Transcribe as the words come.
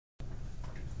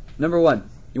Number one,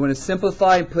 you want to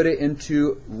simplify and put it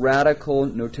into radical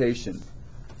notation.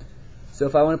 So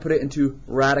if I want to put it into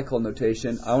radical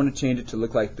notation, I want to change it to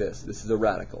look like this. This is a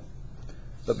radical.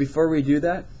 But before we do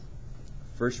that,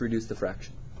 first reduce the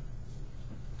fraction.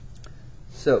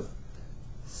 So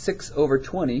 6 over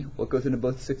 20, what goes into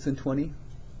both 6 and 20?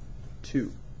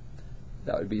 2.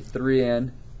 That would be 3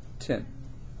 and 10.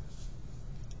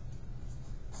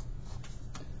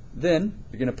 Then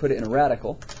you're going to put it in a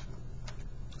radical.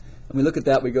 And we look at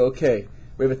that, we go, okay,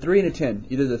 we have a 3 and a 10.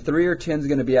 Either the 3 or 10 is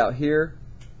going to be out here.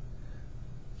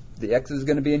 The x is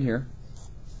going to be in here.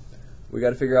 We got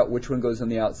to figure out which one goes on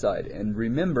the outside. And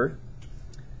remember,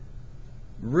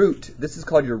 root, this is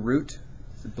called your root.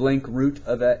 It's a blank root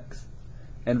of x.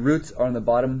 And roots are on the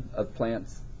bottom of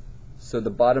plants. So the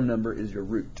bottom number is your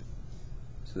root.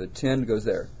 So the 10 goes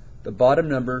there. The bottom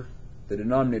number, the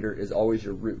denominator, is always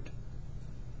your root.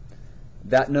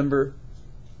 That number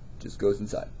just goes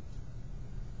inside.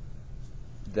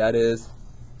 That is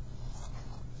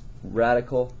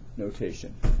radical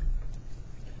notation.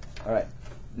 Alright,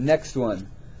 next one.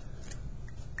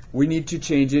 We need to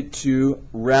change it to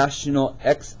rational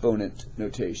exponent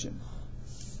notation.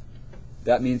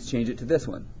 That means change it to this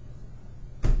one.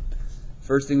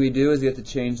 First thing we do is we have to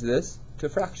change this to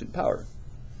fraction power.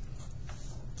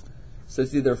 So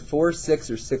it's either 4/6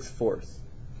 or 6/4.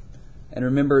 And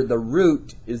remember, the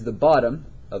root is the bottom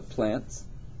of plants.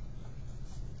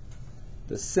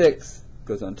 The 6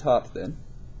 goes on top then.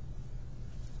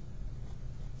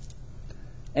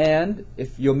 And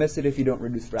if you'll miss it if you don't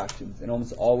reduce fractions. And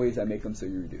almost always I make them so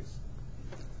you reduce.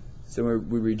 So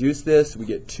we reduce this, we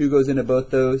get 2 goes into both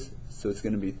those, so it's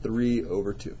going to be 3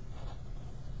 over 2.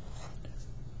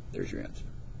 There's your answer.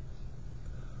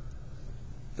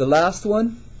 The last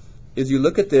one is you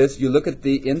look at this, you look at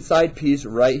the inside piece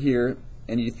right here,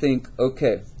 and you think,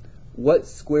 okay, what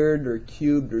squared or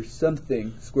cubed or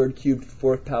something, squared, cubed,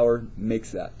 4th power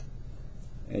makes that?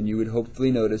 And you would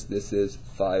hopefully notice this is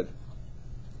 5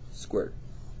 squared.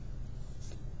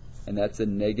 And that's a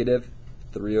negative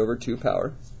 3 over 2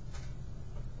 power.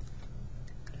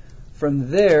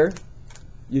 From there,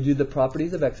 you do the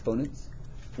properties of exponents,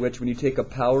 which when you take a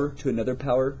power to another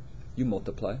power, you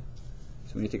multiply.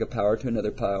 So when you take a power to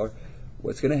another power,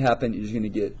 what's going to happen is you're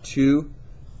going to get 2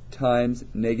 times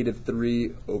negative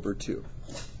 3 over 2.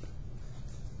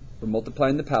 We're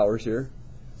multiplying the powers here.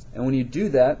 And when you do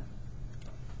that,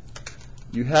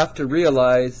 you have to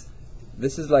realize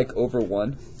this is like over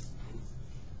 1.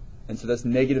 And so that's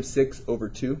negative 6 over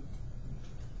 2.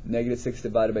 Negative 6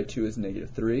 divided by 2 is negative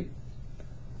 3.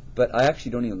 But I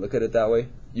actually don't even look at it that way.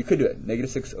 You could do it. Negative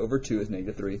 6 over 2 is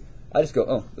negative 3. I just go,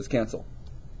 oh, let's cancel.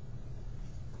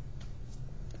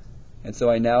 And so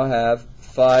I now have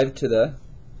 5 to the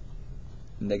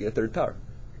negative 3rd power.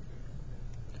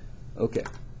 Okay.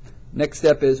 Next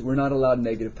step is we're not allowed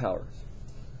negative powers.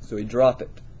 So we drop it.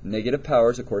 Negative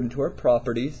powers, according to our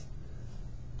properties,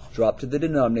 drop to the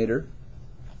denominator.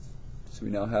 So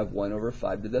we now have 1 over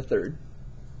 5 to the 3rd.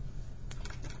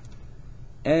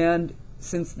 And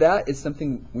since that is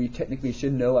something we technically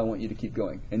should know, I want you to keep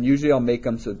going. And usually I'll make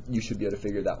them so you should be able to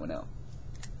figure that one out.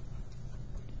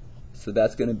 So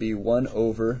that's going to be 1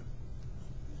 over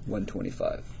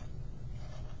 125.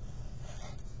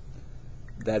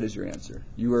 That is your answer.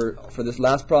 You are, for this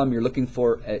last problem, you're looking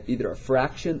for either a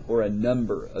fraction or a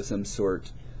number of some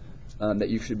sort that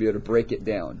you should be able to break it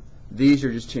down. These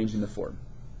are just changing the form.